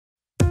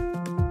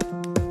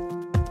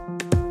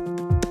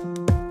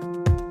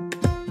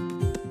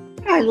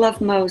I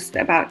love most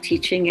about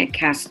teaching at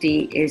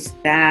Casti is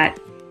that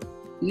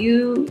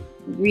you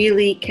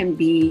really can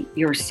be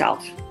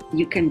yourself.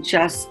 You can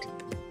just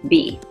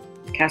be.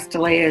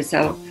 Castilleja is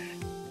a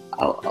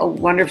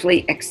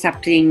wonderfully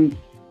accepting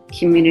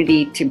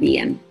community to be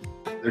in.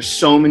 There's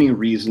so many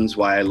reasons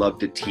why I love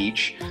to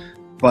teach,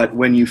 but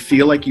when you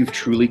feel like you've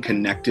truly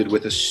connected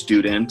with a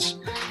student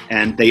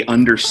and they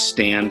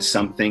understand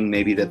something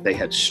maybe that they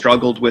had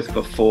struggled with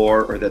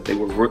before or that they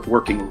were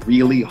working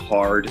really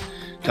hard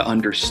to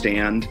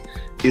understand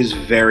is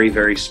very,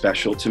 very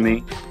special to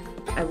me.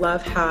 I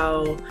love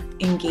how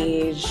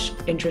engaged,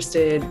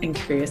 interested, and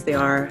curious they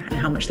are and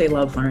how much they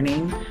love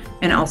learning,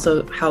 and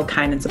also how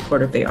kind and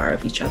supportive they are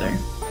of each other.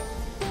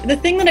 The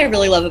thing that I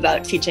really love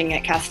about teaching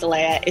at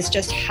Castilleja is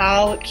just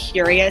how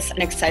curious and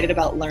excited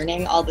about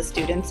learning all the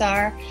students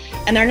are.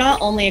 And they're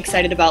not only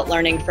excited about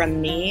learning from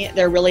me,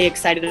 they're really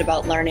excited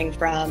about learning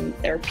from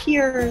their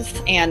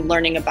peers and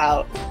learning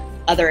about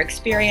other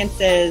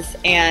experiences.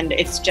 And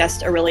it's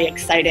just a really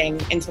exciting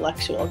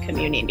intellectual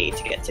community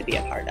to get to be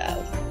a part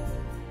of.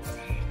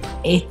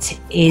 It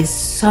is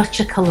such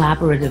a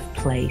collaborative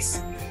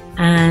place,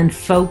 and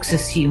folks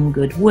assume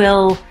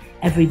goodwill.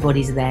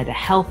 Everybody's there to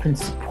help and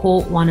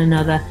support one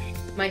another.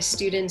 My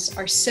students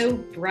are so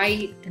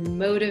bright and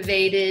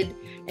motivated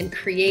and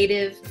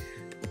creative,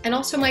 and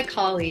also my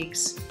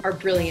colleagues are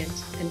brilliant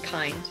and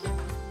kind.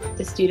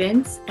 The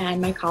students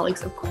and my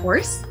colleagues, of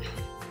course.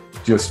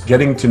 Just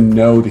getting to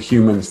know the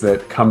humans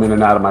that come in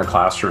and out of my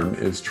classroom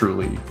is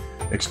truly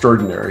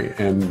extraordinary,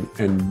 and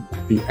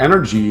the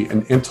energy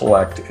and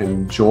intellect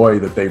and joy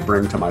that they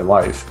bring to my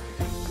life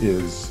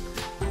is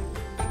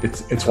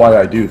it's why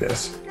I do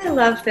this. I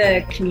love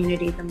the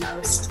community the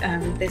most.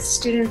 The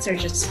students are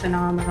just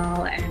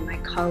phenomenal, and my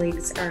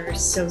colleagues are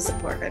so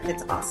supportive.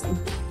 It's awesome.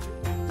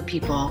 The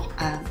people,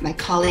 my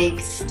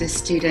colleagues, the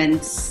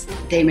students,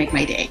 they make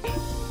my day.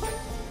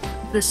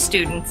 The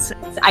students.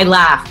 I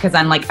laugh because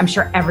I'm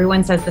sure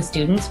everyone says the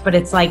students, but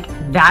it's like,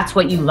 that's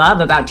what you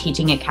love about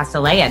teaching at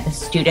Castilleja. The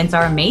students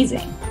are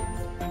amazing.